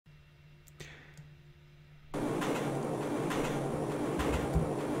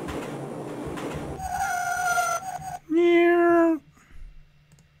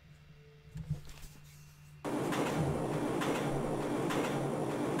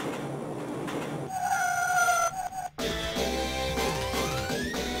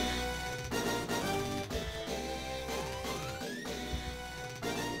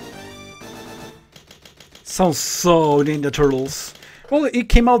Sounds so Ninja Turtles. Well, it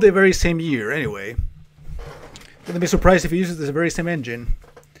came out the very same year anyway. Wouldn't be surprised if it uses the very same engine.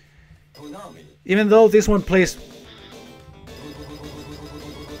 KONAMI. Even though this one plays...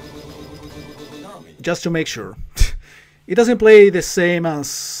 Just to make sure. It doesn't play the same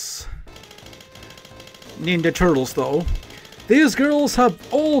as Ninja Turtles though. These girls have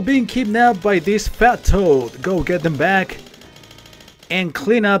all been kidnapped by this fat toad. Go get them back and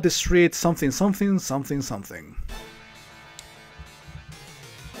clean up the street something something something something.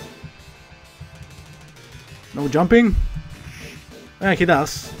 No jumping? Yeah, he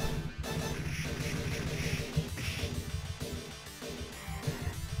does.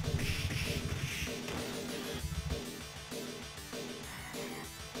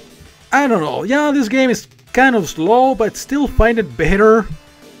 I don't know. Yeah, this game is kind of slow, but still find it better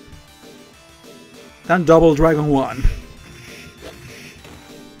than Double Dragon 1.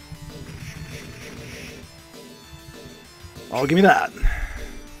 Oh, give me that.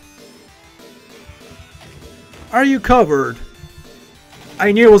 Are you covered?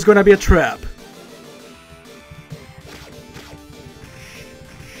 I knew it was gonna be a trap.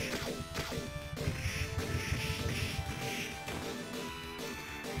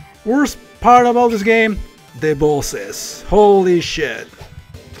 Worst part about this game? The bosses. Holy shit.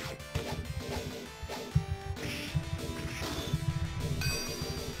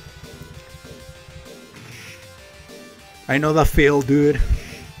 I know that feel, dude.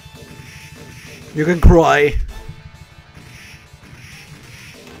 You can cry.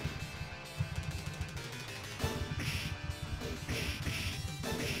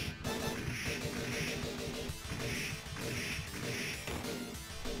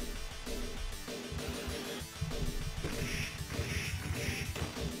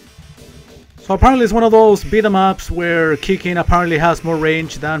 So apparently it's one of those beat 'em ups where kicking apparently has more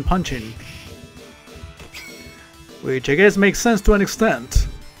range than punching. Which I guess makes sense to an extent.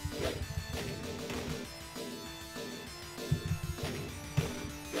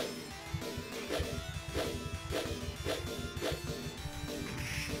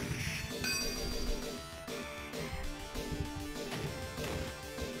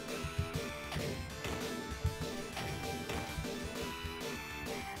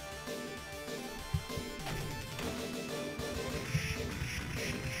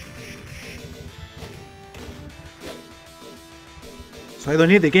 So I don't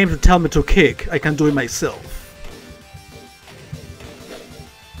need the game to tell me to kick, I can do it myself.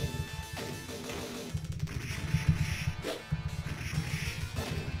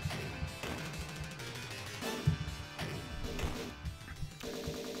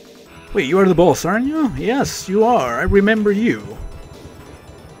 Wait, you are the boss, aren't you? Yes, you are. I remember you.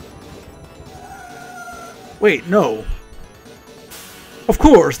 Wait, no. Of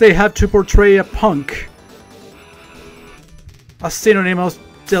course, they have to portray a punk. A synonym of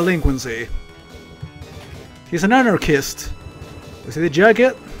delinquency. He's an anarchist. You see the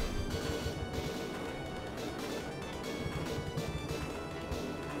jacket?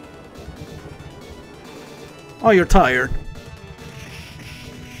 Oh, you're tired.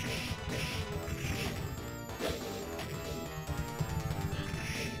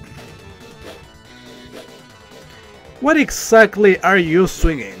 What exactly are you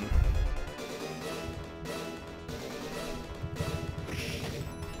swinging?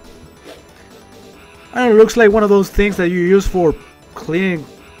 I don't know, it looks like one of those things that you use for cleaning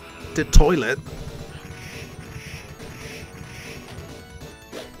the toilet.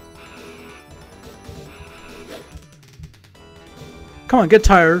 Come on, get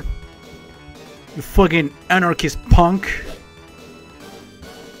tired. You fucking anarchist punk.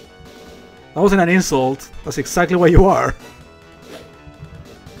 That wasn't an insult. That's exactly what you are.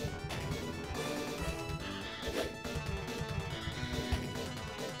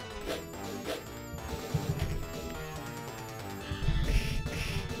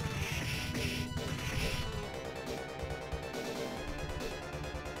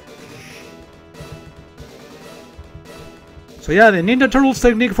 So yeah, the Ninja Turtles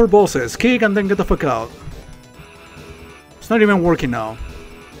technique for bosses. Kick and then get the fuck out. It's not even working now.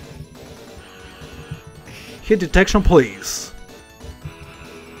 Hit detection, please.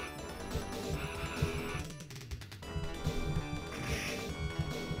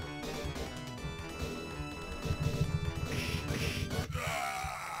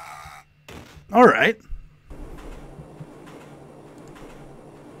 Alright.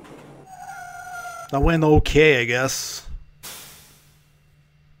 That went okay, I guess.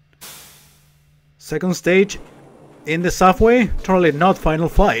 Second stage in the subway, totally not final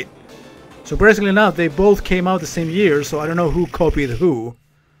fight. Surprisingly enough, they both came out the same year, so I don't know who copied who.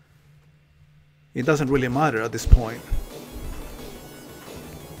 it doesn't really matter at this point.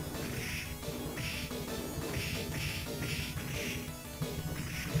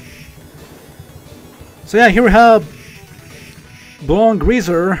 So yeah, here we have Blonde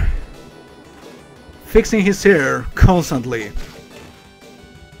Greaser fixing his hair constantly.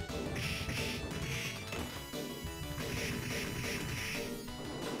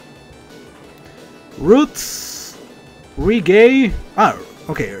 Roots reggae. Ah,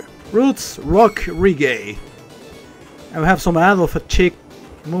 okay. Roots rock reggae. And we have some ad of a chick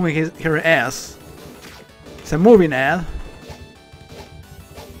moving her ass. It's a moving ad.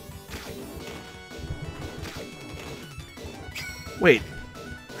 Wait,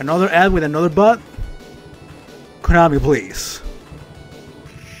 another ad with another butt? Konami, please.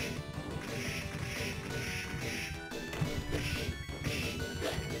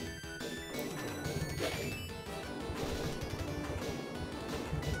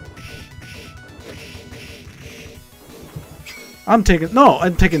 I'm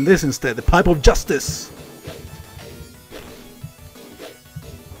taking this instead, the Pipe of Justice.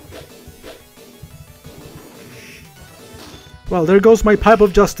 Well, there goes my Pipe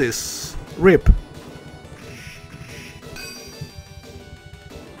of Justice. RIP.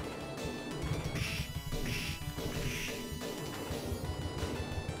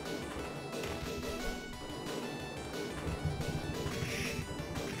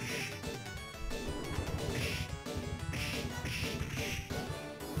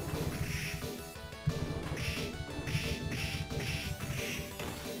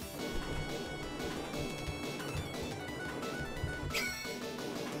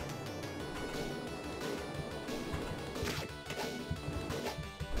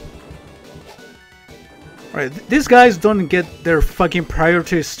 Alright, these guys don't get their fucking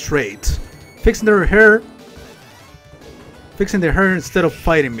priorities straight. Fixing their hair instead of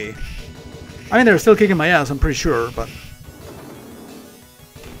fighting me. I mean, they're still kicking my ass, I'm pretty sure, but...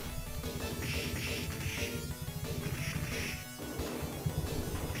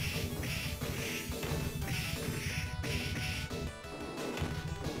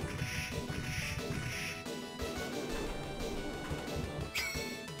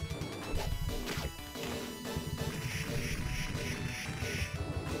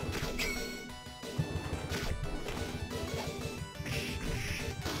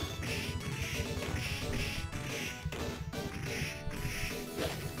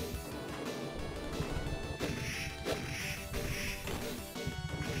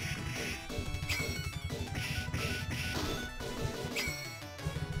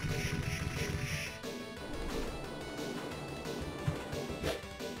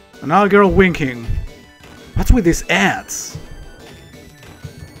 Another girl winking. What's with these ads?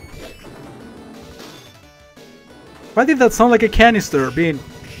 Why did that sound like a canister being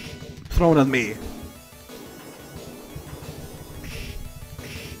thrown at me?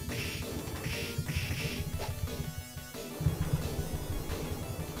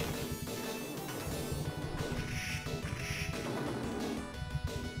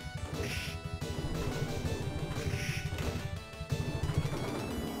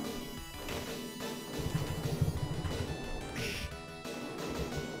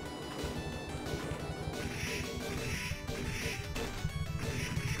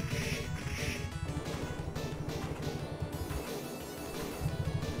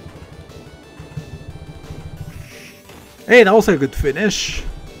 Hey, that was a good finish.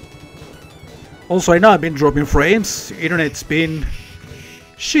 Also, I know I've been dropping frames. Internet's been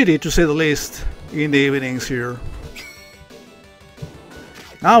shitty to say the least in the evenings here.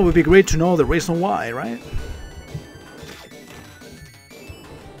 Now it would be great to know the reason why, right?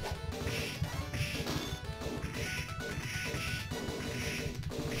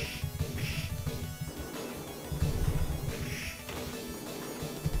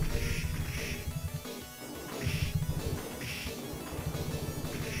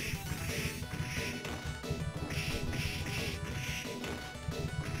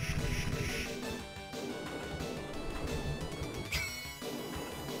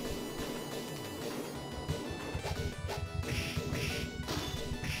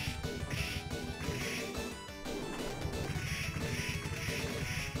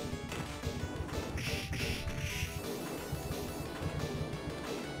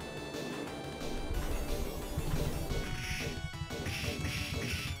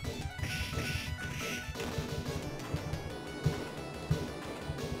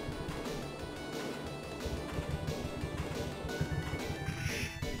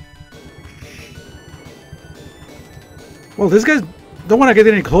 Well, these guys don't want to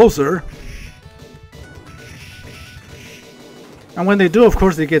get any closer. And when they do, of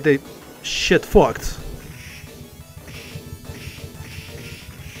course, they get the shit fucked.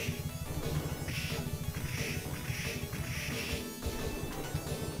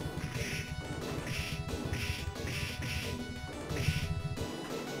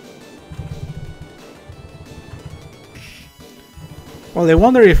 Well, I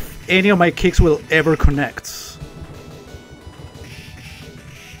wonder if any of my kicks will ever connect.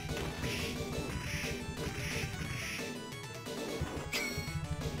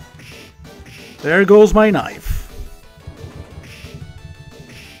 There goes my knife.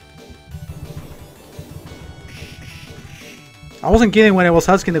 I wasn't kidding when I was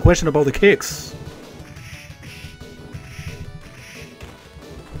asking the question about the kicks.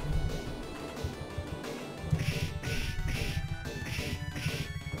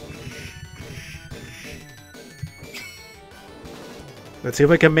 Let's see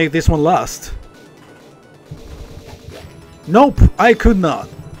if I can make this one last. Nope, I could not.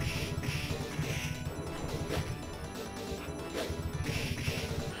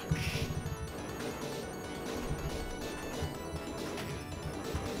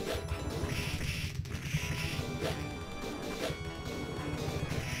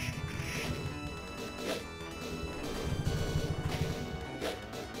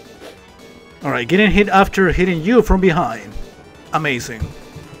 Alright, getting hit after hitting you from behind. Amazing.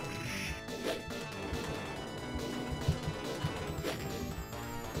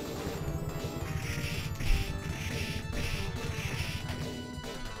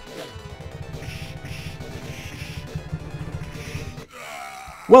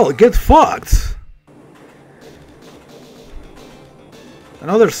 Well, get fucked!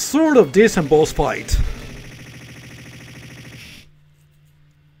 Another sort of decent boss fight.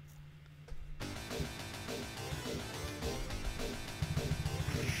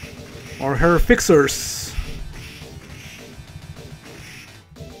 Or her fixers.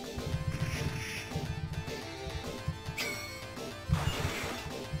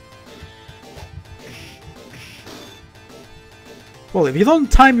 Well, if you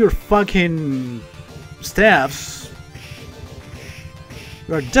don't time your fucking stabs,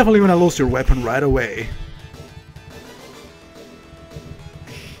 you are definitely gonna lose your weapon right away.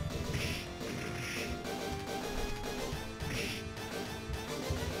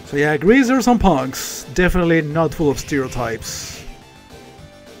 So yeah, greasers and punks, definitely not full of stereotypes.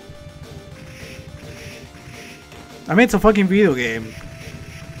 I mean, it's a fucking video game.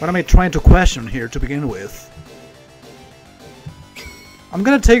 What am I trying to question here to begin with? I'm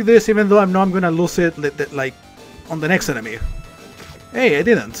gonna take this even though I know I'm gonna lose it like on the next enemy. Hey, I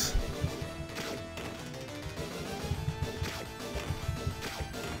didn't.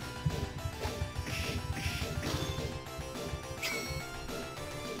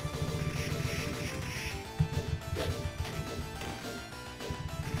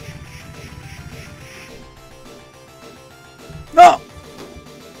 No!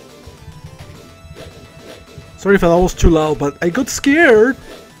 Sorry if that was too loud, but I got scared.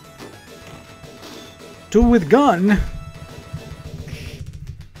 Two with gun.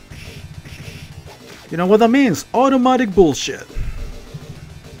 You know what that means? Automatic bullshit.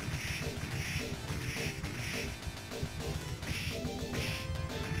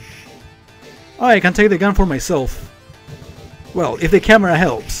 Oh, I can take the gun for myself. Well, if the camera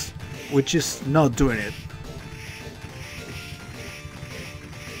helps, which is not doing it.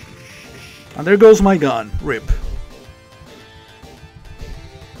 And there goes my gun. RIP.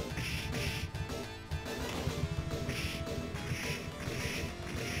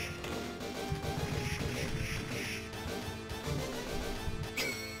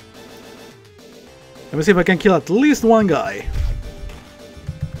 Let me see if I can kill at least one guy.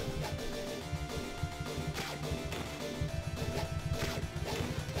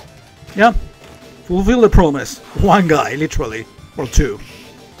 Yeah, fulfill the promise. One guy, literally. Or two.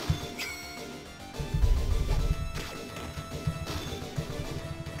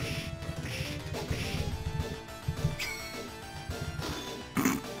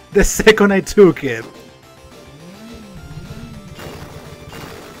 The second I took it.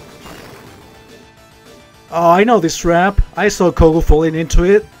 Oh, I know this trap. I saw Kogo falling into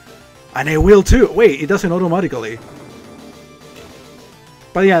it. And I will too. Wait, it doesn't automatically.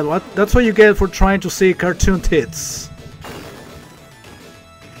 But yeah, that's what you get for trying to see cartoon tits.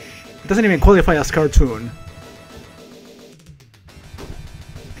 It doesn't even qualify as cartoon.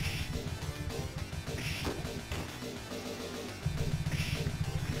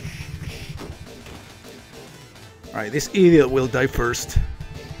 Alright, this idiot will die first.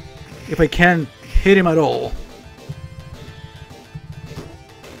 If I can hit him at all.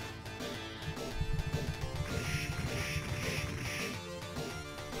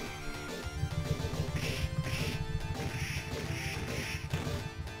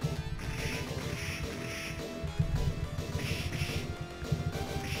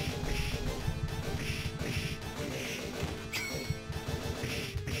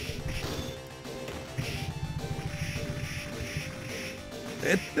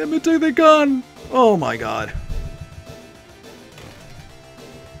 Let me take the gun! Oh my god.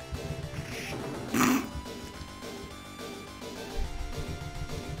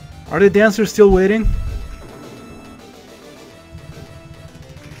 Are the dancers still waiting?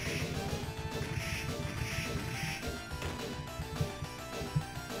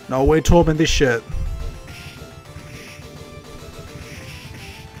 No way to open this shit.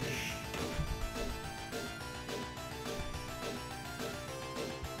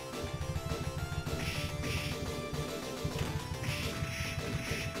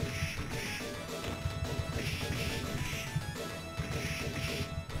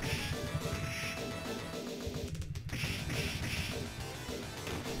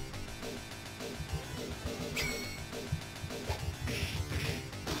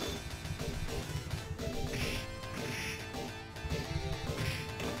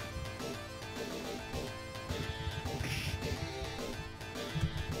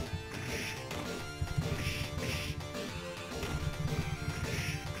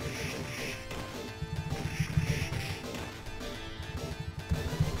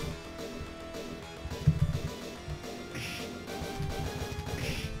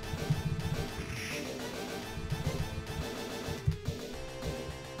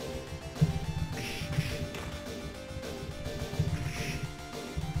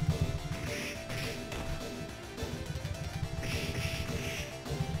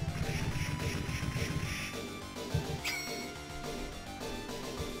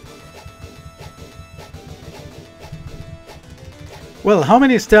 Well, how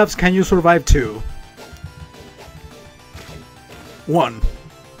many steps can you survive to? 1.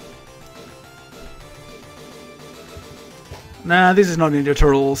 Nah, this is not Ninja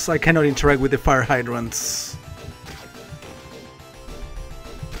Turtles. I cannot interact with the fire hydrants.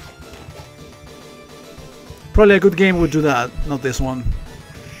 Probably a good game would do that, not this one.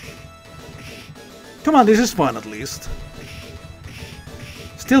 Come on, this is fun at least.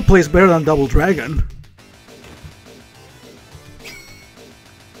 Still plays better than Double Dragon.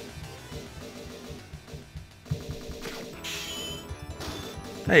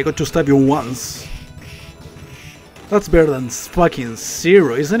 Hey, I got to stab you once. That's better than fucking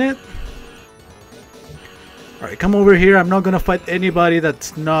 0, isn't it? Alright, come over here. I'm not gonna fight anybody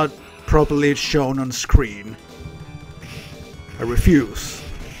that's not properly shown on screen. I refuse.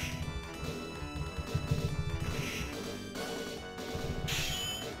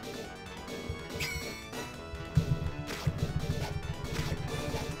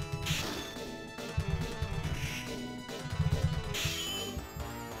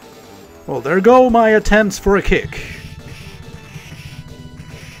 Well, there go my attempts for a kick.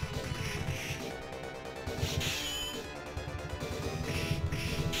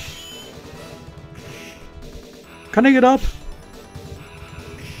 Can I get up?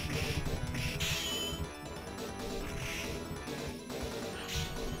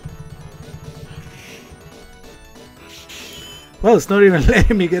 Well, it's not even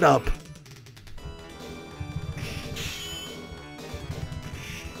letting me get up.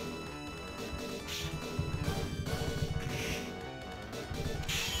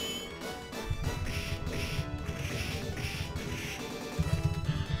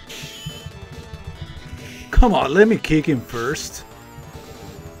 Come on, let me kick him first.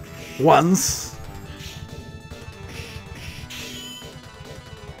 Once.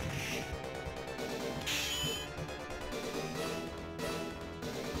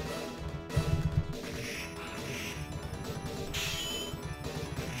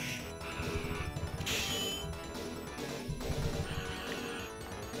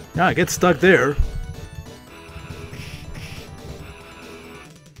 Yeah, I get stuck there.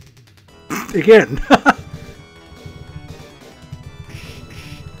 Again.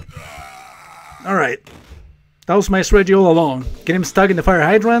 Alright. That was my strategy all along. Get him stuck in the fire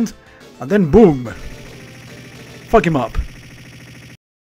hydrant, and then boom! Fuck him up.